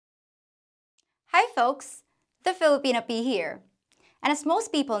Hi folks, TheFilipinaPea here. And as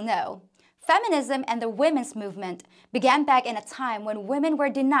most people know, feminism and the women's movement began back in a time when women were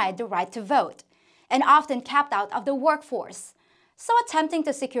denied the right to vote and often kept out of the workforce, so attempting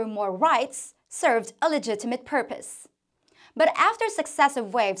to secure more rights served a legitimate purpose. But after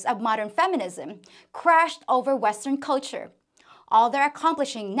successive waves of modern feminism crashed over Western culture, all they're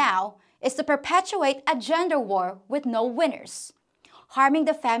accomplishing now is to perpetuate a gender war with no winners, harming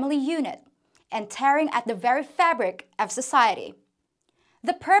the family unit and tearing at the very fabric of society.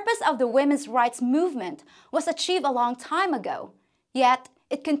 The purpose of the women's rights movement was achieved a long time ago, yet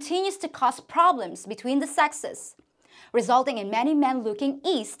it continues to cause problems between the sexes, resulting in many men looking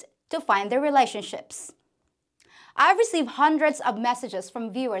east to find their relationships. I've received hundreds of messages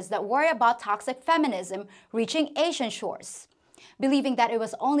from viewers that worry about toxic feminism reaching Asian shores, believing that it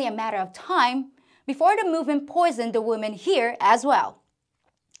was only a matter of time before the movement poisoned the women here as well.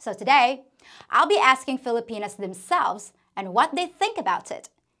 So today, I'll be asking Filipinas themselves and what they think about it,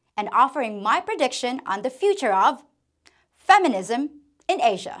 and offering my prediction on the future of feminism in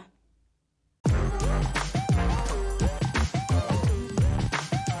Asia.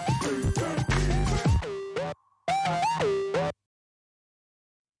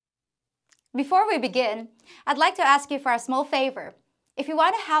 Before we begin, I'd like to ask you for a small favor. If you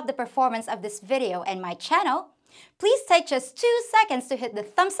want to help the performance of this video and my channel, please take just 2 seconds to hit the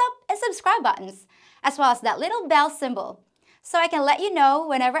thumbs up and subscribe buttons, as well as that little bell symbol, so I can let you know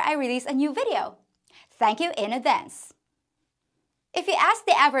whenever I release a new video. Thank you in advance. If you ask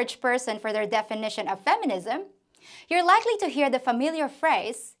the average person for their definition of feminism, you're likely to hear the familiar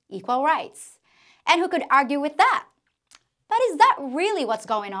phrase, equal rights. And who could argue with that? But is that really what's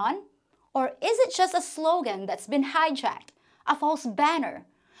going on? Or is it just a slogan that's been hijacked, a false banner,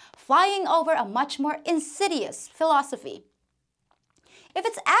 flying over a much more insidious philosophy? If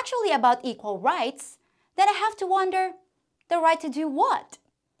it's actually about equal rights, then I have to wonder, the right to do what?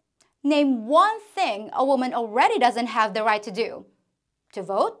 Name one thing a woman already doesn't have the right to do. To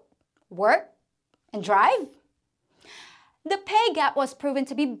vote, work, and drive? The pay gap was proven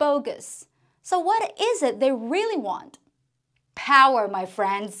to be bogus. So what is it they really want? Power, my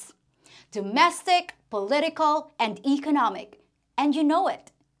friends. Domestic, political, and economic. And you know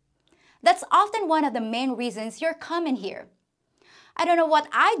it. That's often one of the main reasons you're coming here. I don't know what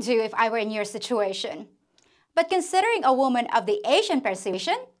I'd do if I were in your situation, but considering a woman of the Asian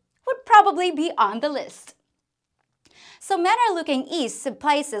persuasion would probably be on the list. So men are looking east to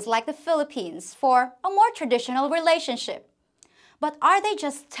places like the Philippines for a more traditional relationship. But are they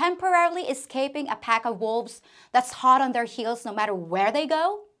just temporarily escaping a pack of wolves that's hot on their heels no matter where they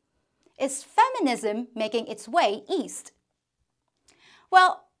go? Is feminism making its way east?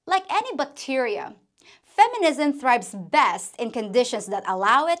 Well, like any bacteria, feminism thrives best in conditions that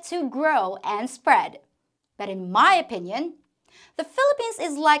allow it to grow and spread. But in my opinion, the Philippines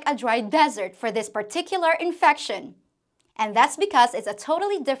is like a dry desert for this particular infection. And that's because it's a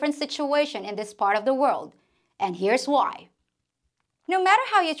totally different situation in this part of the world. And here's why. No matter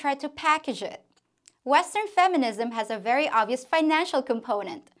how you try to package it, Western feminism has a very obvious financial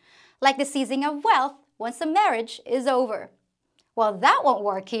component, like the seizing of wealth once the marriage is over. Well, that won't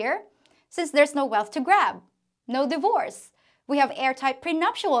work here, since there's no wealth to grab, no divorce. We have airtight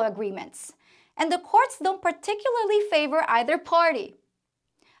prenuptial agreements, and the courts don't particularly favor either party.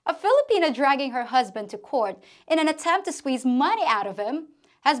 A Filipina dragging her husband to court in an attempt to squeeze money out of him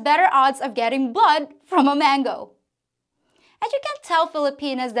has better odds of getting blood from a mango. And you can't tell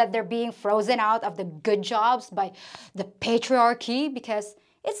Filipinas that they're being frozen out of the good jobs by the patriarchy, because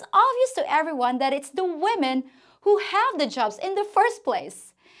it's obvious to everyone that it's the women who have the jobs in the first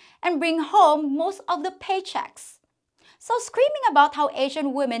place and bring home most of the paychecks. So screaming about how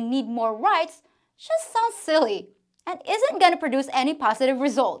Asian women need more rights just sounds silly and isn't going to produce any positive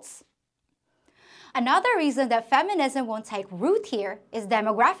results. Another reason that feminism won't take root here is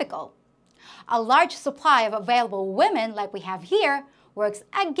demographical. A large supply of available women like we have here works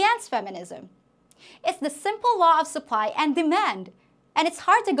against feminism. It's the simple law of supply and demand, and it's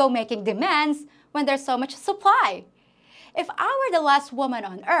hard to go making demands when there's so much supply. If I were the last woman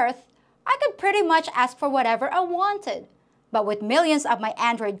on earth, I could pretty much ask for whatever I wanted. But with millions of my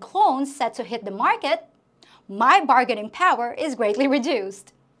Android clones set to hit the market, my bargaining power is greatly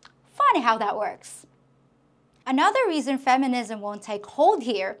reduced. Funny how that works. Another reason feminism won't take hold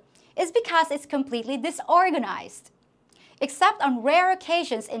here is because it's completely disorganized. Except on rare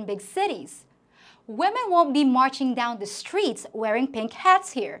occasions in big cities, women won't be marching down the streets wearing pink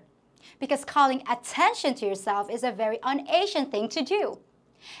hats here, because calling attention to yourself is a very un-Asian thing to do.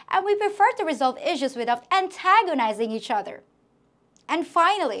 And we prefer to resolve issues without antagonizing each other. And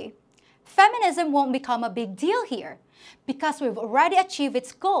finally, feminism won't become a big deal here because we've already achieved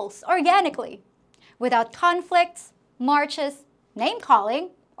its goals organically, without conflicts, marches, name-calling,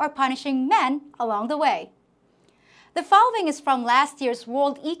 or punishing men along the way. The following is from last year's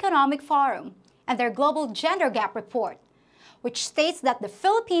World Economic Forum and their Global Gender Gap Report, which states that the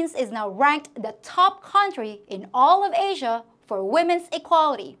Philippines is now ranked the top country in all of Asia for women's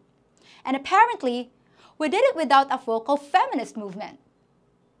equality. And apparently, we did it without a vocal feminist movement.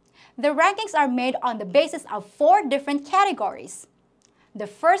 The rankings are made on the basis of 4 different categories. The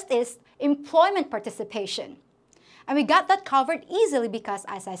first is employment participation. And we got that covered easily because,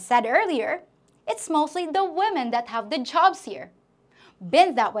 as I said earlier, it's mostly the women that have the jobs here.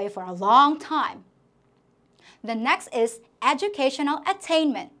 Been that way for a long time. The next is educational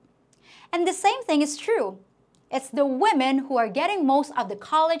attainment. And the same thing is true. It's the women who are getting most of the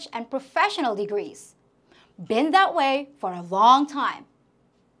college and professional degrees. Been that way for a long time.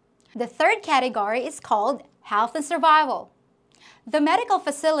 The third category is called health and survival. The medical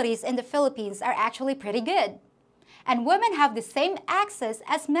facilities in the Philippines are actually pretty good. And women have the same access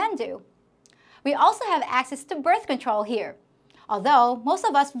as men do. We also have access to birth control here, although most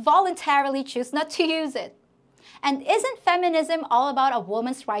of us voluntarily choose not to use it. And isn't feminism all about a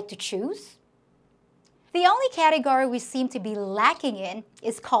woman's right to choose? The only category we seem to be lacking in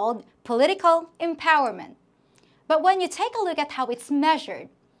is called political empowerment. But when you take a look at how it's measured,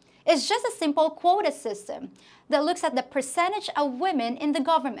 it's just a simple quota system that looks at the percentage of women in the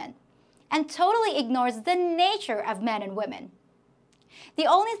government and totally ignores the nature of men and women. The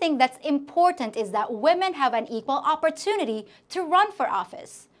only thing that's important is that women have an equal opportunity to run for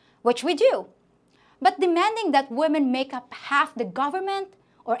office, which we do. But demanding that women make up half the government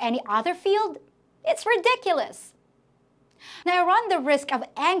or any other field, it's ridiculous. Now, I run the risk of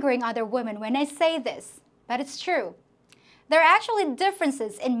angering other women when I say this, but it's true. There are actually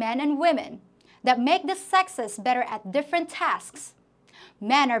differences in men and women that make the sexes better at different tasks.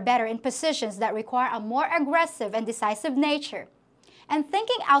 Men are better in positions that require a more aggressive and decisive nature, and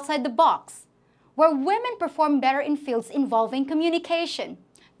thinking outside the box, where women perform better in fields involving communication,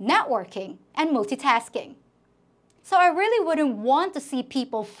 networking, and multitasking. So I really wouldn't want to see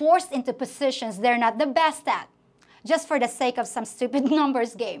people forced into positions they're not the best at, just for the sake of some stupid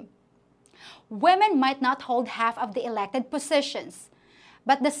numbers game. Women might not hold half of the elected positions,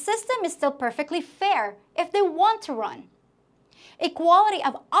 but the system is still perfectly fair if they want to run. Equality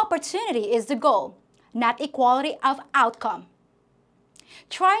of opportunity is the goal, not equality of outcome.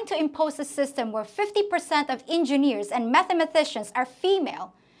 Trying to impose a system where 50% of engineers and mathematicians are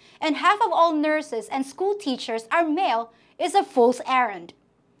female and half of all nurses and school teachers are male is a fool's errand.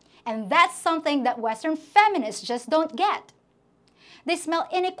 And that's something that Western feminists just don't get. They smell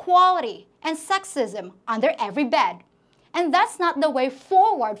inequality and sexism under every bed. And that's not the way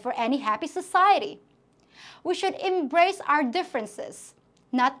forward for any happy society. We should embrace our differences,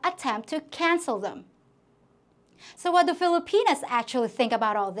 not attempt to cancel them. So what do Filipinas actually think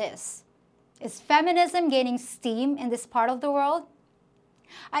about all this? Is feminism gaining steam in this part of the world?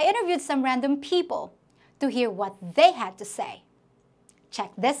 I interviewed some random people to hear what they had to say.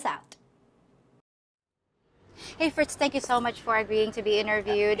 Check this out. Hey Fritz, thank you so much for agreeing to be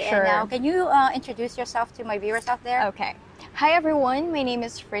interviewed. Sure. And now, can you introduce yourself to my viewers out there? Okay. Hi everyone, my name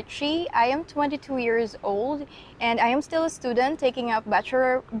is Fritchie. I am 22 years old and I am still a student taking up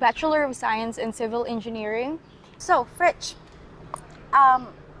Bachelor of Science in Civil Engineering. So Fritz,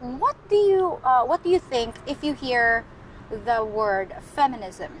 what do you think if you hear the word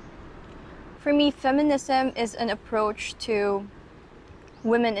feminism? For me, feminism is an approach to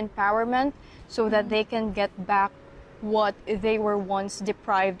women empowerment so that they can get back what they were once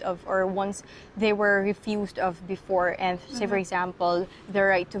deprived of or once they were refused of before. And say, for example, the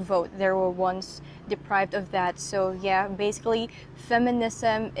right to vote, they were once deprived of that. So yeah, basically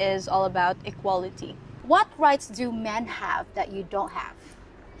feminism is all about equality. What rights do men have that you don't have?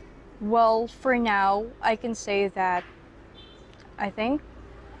 Well, for now, I can say that I think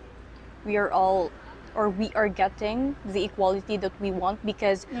we are getting the equality that we want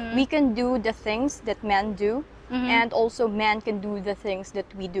because we can do the things that men do and also men can do the things that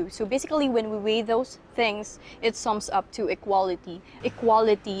we do. So basically when we weigh those things, it sums up to equality.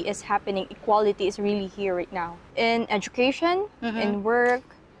 Equality is happening. Equality is really here right now. In education, in work,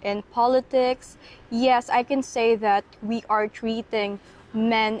 in politics, yes, I can say that we are treating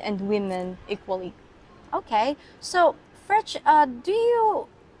men and women equally. Okay, so Fritz, do you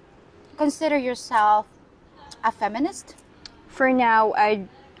consider yourself a feminist? For now,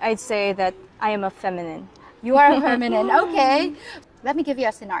 I'd say that I am a feminine. You are a feminine, okay. Let me give you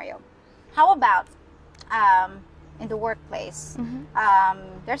a scenario. How about in the workplace,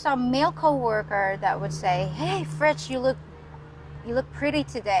 there's a male coworker that would say, "Hey, Fritz, you look pretty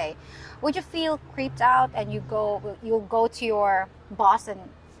today." Would you feel creeped out and you'll go to your boss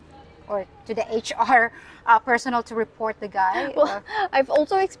or to the HR personnel to report the guy? Well, I've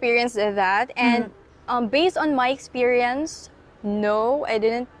also experienced that, and based on my experience, no, I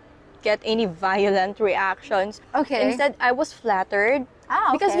didn't get any violent reactions. Okay. Instead, I was flattered.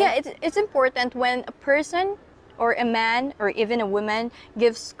 Okay. Because it's important when a person or a man or even a woman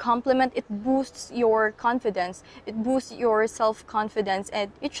gives compliment, it boosts your confidence, it boosts your self-confidence,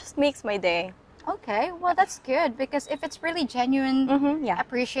 and it just makes my day. Okay, well that's good, because if it's really genuine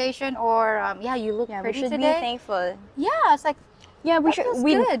appreciation, or you look pretty we should today, be thankful. Yeah, it's like, yeah,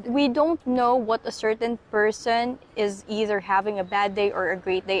 good. We don't know what a certain person is either having a bad day or a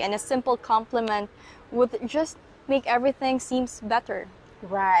great day, and a simple compliment would just make everything seems better.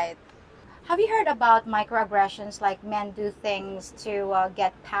 Right. Have you heard about microaggressions, like men do things to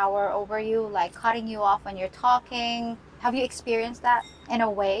get power over you, like cutting you off when you're talking? Have you experienced that in a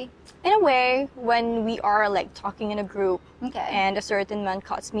way? In a way, when we are like talking in a group, Okay. and a certain man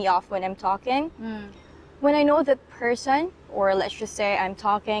cuts me off when I'm talking, when I know that person, or let's just say I'm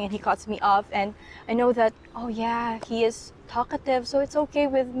talking and he cuts me off, and I know that, oh yeah, he is talkative, so it's okay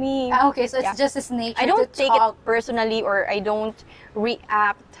with me. Okay, so it's just his nature. I don't to take talk. it personally, or I don't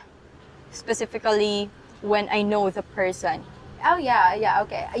react specifically when I know the person. Oh yeah,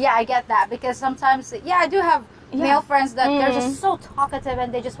 okay. Yeah, I get that, because sometimes, I do have male friends that they're just so talkative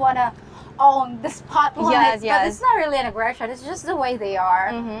and they just want to own the spotlight. But it's not really an aggression, it's just the way they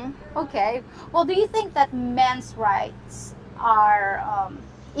are. Okay. Well, do you think that men's rights are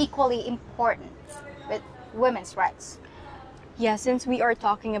equally important with women's rights? Yeah, since we are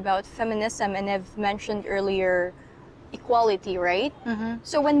talking about feminism, and I've mentioned earlier equality, right?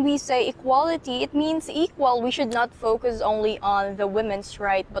 So when we say equality, it means equal. We should not focus only on the women's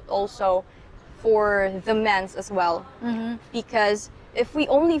right, but also for the men's as well. Because if we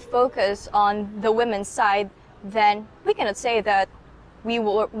only focus on the women's side, then we cannot say that we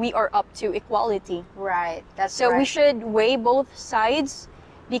are up to equality. Right. That's so right. we should weigh both sides,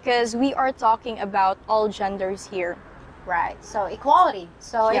 because we are talking about all genders here. Right. So equality.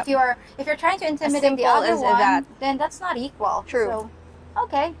 So if you're trying to intimidate the other one, then that's not equal. True. So,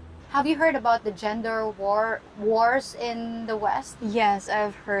 okay. Have you heard about the gender wars in the West? Yes,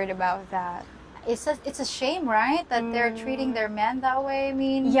 I've heard about that. It's a shame, right, that they're treating their men that way. I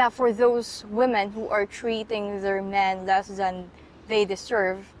mean, yeah, for those women who are treating their men less than they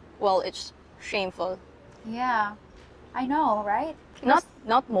deserve, well, it's shameful. Yeah, I know, right?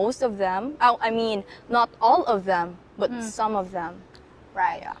 Not most of them. I mean, not all of them, but some of them.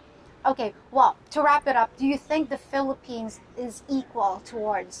 Right. Yeah. Okay. Well, to wrap it up, do you think the Philippines is equal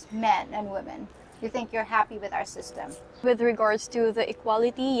towards men and women? You think you're happy with our system? With regards to the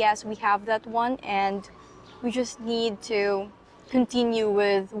equality, yes, we have that one, and we just need to continue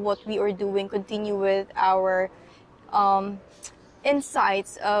with what we are doing, continue with our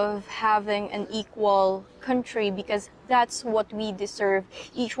insights of having an equal country, because that's what we deserve.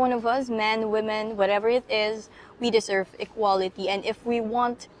 Each one of us, men, women, whatever it is, we deserve equality. And if we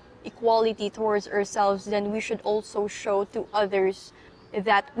want equality towards ourselves, then we should also show to others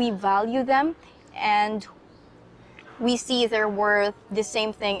that we value them and we see their worth the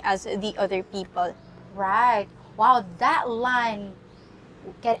same thing as the other people. Right. Wow, that line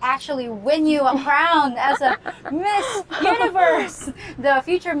can actually win you a crown as a Miss Universe, the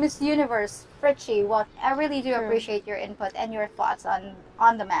future Miss Universe, Fritchie. Well, I really do appreciate your input and your thoughts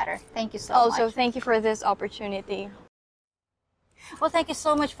on the matter. Thank you so much. Also, thank you for this opportunity. Well, thank you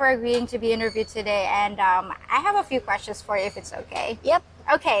so much for agreeing to be interviewed today. And I have a few questions for you, if it's okay. Yep.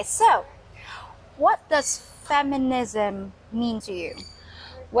 Okay, so what does feminism mean to you?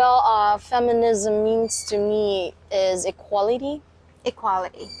 Well, feminism means to me is equality.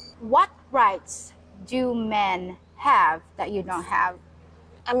 Equality. What rights do men have that you don't have?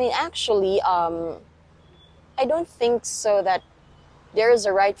 I mean, actually, I don't think so that there is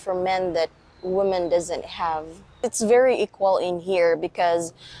a right for men that women doesn't have. It's very equal in here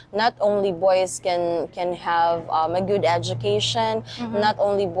because not only boys can have a good education, not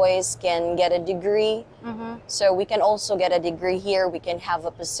only boys can get a degree, so we can also get a degree here, we can have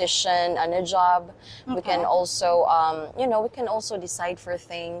a position and a job, we can also, we can also decide for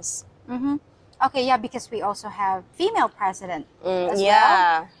things. Okay, yeah, because we also have female president as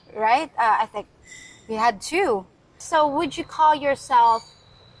yeah. well, right? I think we had two. So would you call yourself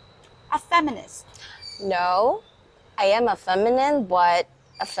a feminist? No, I am a feminine, but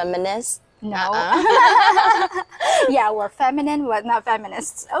a feminist. No. Yeah, we're feminine, but not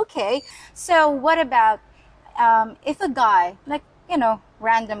feminists. Okay. So what about if a guy, like, you know,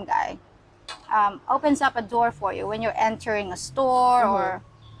 random guy, opens up a door for you when you're entering a store or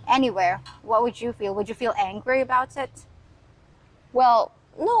anywhere, what would you feel? Would you feel angry about it? Well,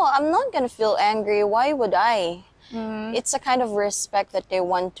 no, I'm not gonna feel angry. Why would I? It's a kind of respect that they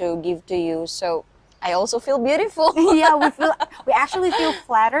want to give to you. So I also feel beautiful. Yeah, we actually feel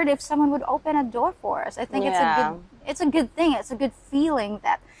flattered if someone would open a door for us. I think it's a good thing. It's a good feeling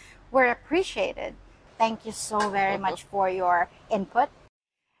that we're appreciated. Thank you so very much for your input.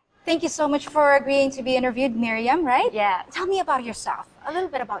 Thank you so much for agreeing to be interviewed, Miriam, right? Yeah. Tell me about yourself. A little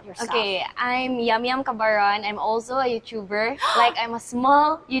bit about yourself. Okay, I'm Yum Yum Kabaron. I'm also a YouTuber. Like, I'm a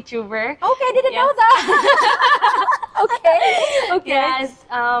small YouTuber. Okay, I didn't know that. Okay. Yes.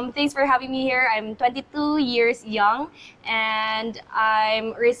 Thanks for having me here. I'm 22 years young, and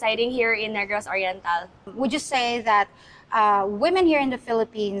I'm residing here in Negros Oriental. Would you say that women here in the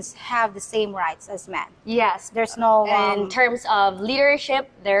Philippines have the same rights as men? Yes. There's no... In terms of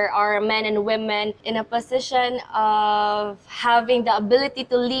leadership, there are men and women in a position of having the ability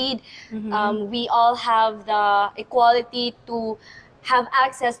to lead. We all have the equality to have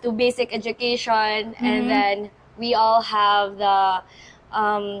access to basic education, and then we all have the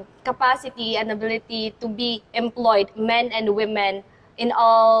capacity and ability to be employed, men and women, in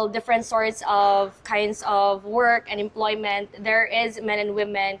all different sorts of kinds of work and employment. There is men and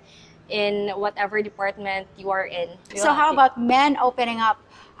women in whatever department you are in. So how about men opening up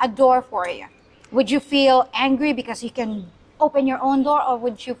a door for you? Would you feel angry because you can open your own door, or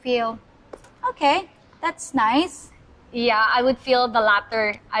would you feel, okay, that's nice? Yeah, I would feel the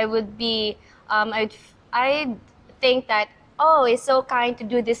latter. I would be, I think that, oh, it's so kind to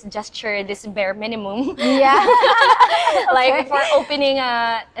do this gesture, this bare minimum. Yeah. Like for opening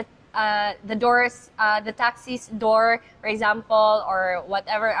the doors, the taxi's door, for example, or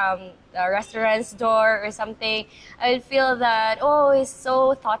whatever, the restaurant's door or something. I would feel that, oh, he's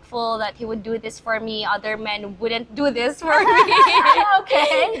so thoughtful that he would do this for me. Other men wouldn't do this for me.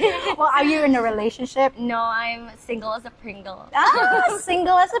 Okay. Well, are you in a relationship? No, I'm single as a Pringle.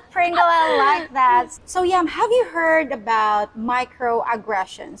 Single as a Pringle. I like that. So, Yam, have you heard about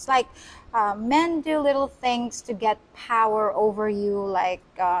microaggressions? Like, men do little things to get power over you, like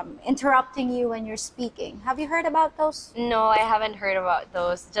interrupting you when you're speaking. Have you heard about those? No, I haven't heard about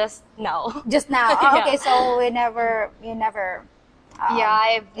those. Just now. Just now. Oh, okay, so you never yeah,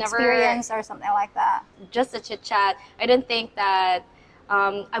 I've never experienced or something like that. Just a chit chat. I don't think that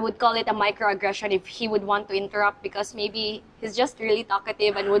I would call it a microaggression if he would want to interrupt, because maybe he's just really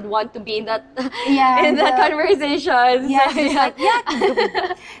talkative and would want to be in that conversation. Yeah, so, like,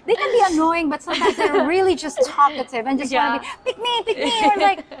 they can be annoying, but sometimes they're really just talkative and just want to be, pick me, or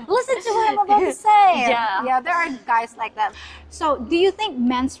like, listen to what I'm about to say. Yeah, there are guys like that. So, do you think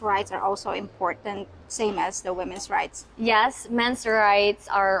men's rights are also important, same as the women's rights? Yes, men's rights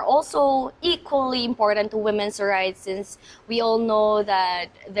are also equally important to women's rights, since we all know that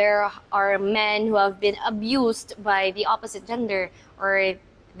there are men who have been abused by the opposite gender or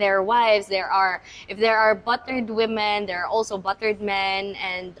their wives. If there are buttered women, there are also buttered men,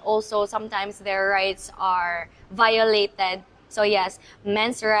 and also sometimes their rights are violated. So yes,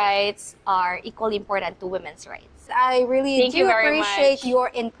 men's rights are equally important to women's rights. I really do appreciate your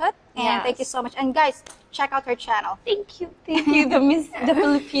input, and thank you so much. And guys, check out her channel. Thank you, the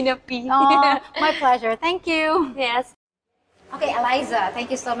FEMINISM. My pleasure. Thank you. Yes. Okay, Eliza,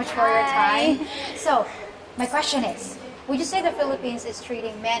 thank you so much for your time. So, my question is, would you say the Philippines is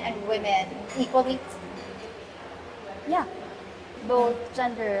treating men and women equally? Yeah, both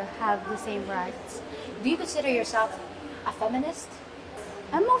gender have the same rights. Do you consider yourself a feminist?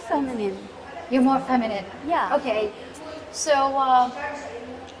 I'm more feminine. You're more feminine? Yeah. Okay, so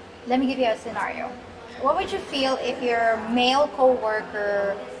let me give you a scenario. What would you feel if your male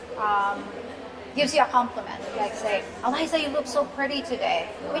co-worker gives you a compliment? Like, say, Eliza, you look so pretty today.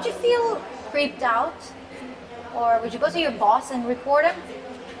 Would you feel creeped out? Or would you go to your boss and report him?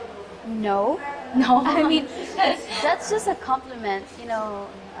 No. No? I mean, that's just a compliment. You know,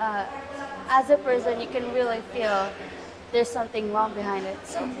 as a person, you can really feel there's something wrong behind it.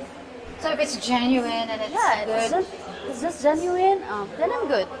 So if it's genuine and it's good? It's just genuine, then I'm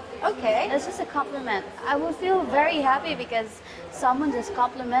good. Okay. It's just a compliment. I would feel very happy because someone just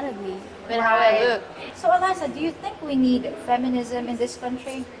complimented me with how I look. So Eliza, do you think we need feminism in this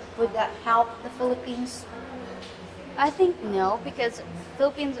country? Would that help the Philippines? I think no, because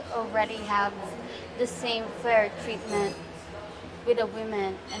Philippines already have the same fair treatment with the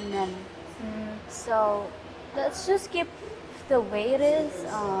women and men. So let's just keep the way it is.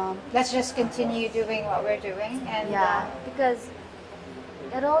 Let's just continue doing what we're doing, and because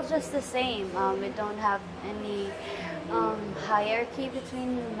it all just the same. We don't have any hierarchy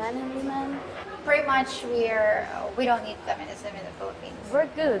between men and women. Pretty much we don't need feminism in the Philippines. We're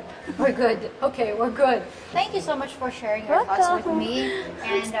good. We're good. Okay, we're good. Thank you so much for sharing your thoughts with Welcome. me.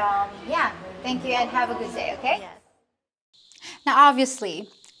 And yeah, thank you and have a good day, okay? Yes. Now, obviously,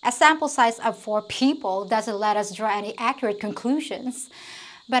 a sample size of 4 people doesn't let us draw any accurate conclusions.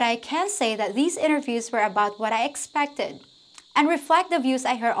 But I can say that these interviews were about what I expected and reflect the views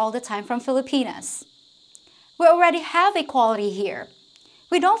I hear all the time from Filipinas. We already have equality here.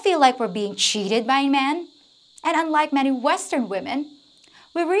 We don't feel like we're being cheated by men. And unlike many Western women,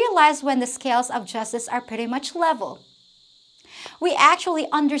 we realize when the scales of justice are pretty much level. We actually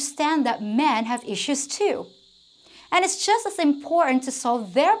understand that men have issues too. And it's just as important to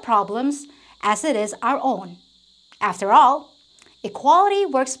solve their problems as it is our own. After all, equality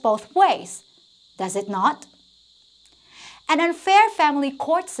works both ways, does it not? An unfair family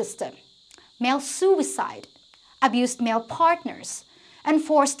court system, male suicide, abused male partners, and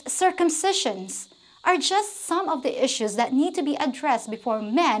forced circumcisions are just some of the issues that need to be addressed before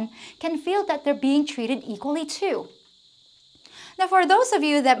men can feel that they're being treated equally too. Now, for those of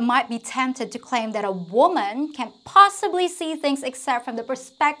you that might be tempted to claim that a woman can't possibly see things except from the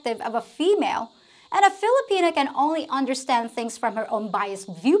perspective of a female, and a Filipina can only understand things from her own biased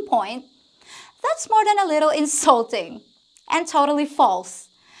viewpoint, that's more than a little insulting and totally false,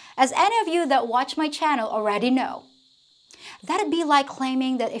 as any of you that watch my channel already know. That'd be like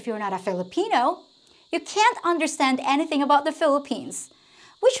claiming that if you're not a Filipino, you can't understand anything about the Philippines,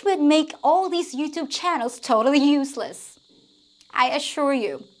 which would make all these YouTube channels totally useless. I assure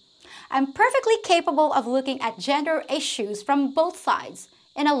you, I'm perfectly capable of looking at gender issues from both sides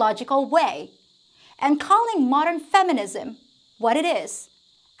in a logical way and calling modern feminism what it is,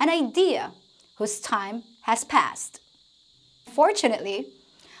 an idea whose time has passed. Fortunately,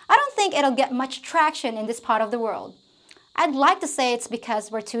 I don't think it'll get much traction in this part of the world. I'd like to say it's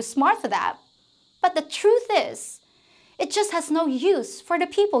because we're too smart for that, but the truth is, it just has no use for the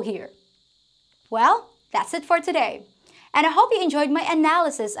people here. Well, that's it for today. And I hope you enjoyed my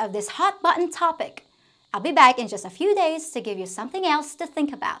analysis of this hot button topic. I'll be back in just a few days to give you something else to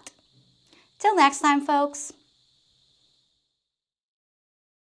think about. Till next time, folks.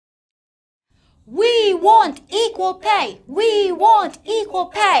 We want equal pay! We want equal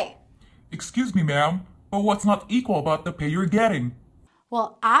pay! Excuse me, ma'am, but what's not equal about the pay you're getting?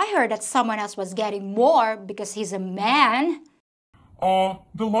 Well, I heard that someone else was getting more because he's a man.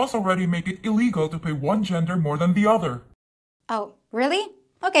 The laws already make it illegal to pay one gender more than the other. Oh, really?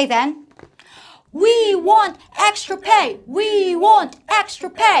 Okay then. We want extra pay! We want extra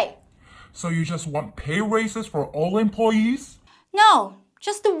pay! So you just want pay raises for all employees? No,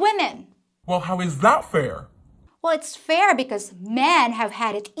 just the women. Well, how is that fair? Well, it's fair because men have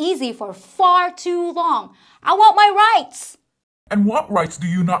had it easy for far too long. I want my rights. And what rights do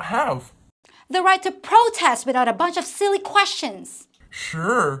you not have? The right to protest without a bunch of silly questions.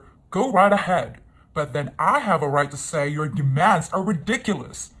 Sure, go right ahead. But then I have a right to say your demands are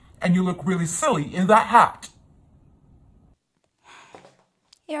ridiculous, and you look really silly in that hat.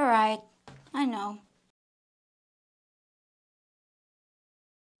 You're right. I know.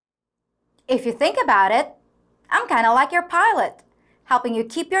 If you think about it, I'm kind of like your pilot, helping you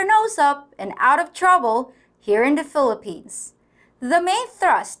keep your nose up and out of trouble here in the Philippines. The main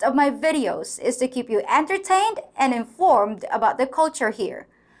thrust of my videos is to keep you entertained and informed about the culture here,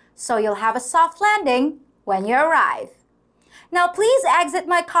 so you'll have a soft landing when you arrive. Now please exit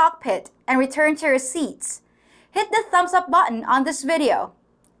my cockpit and return to your seats. Hit the thumbs up button on this video,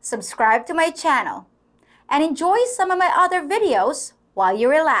 subscribe to my channel, and enjoy some of my other videos while you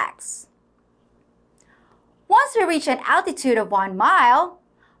relax. Once we reach an altitude of 1 mile,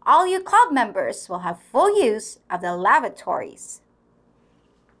 all you club members will have full use of the lavatories.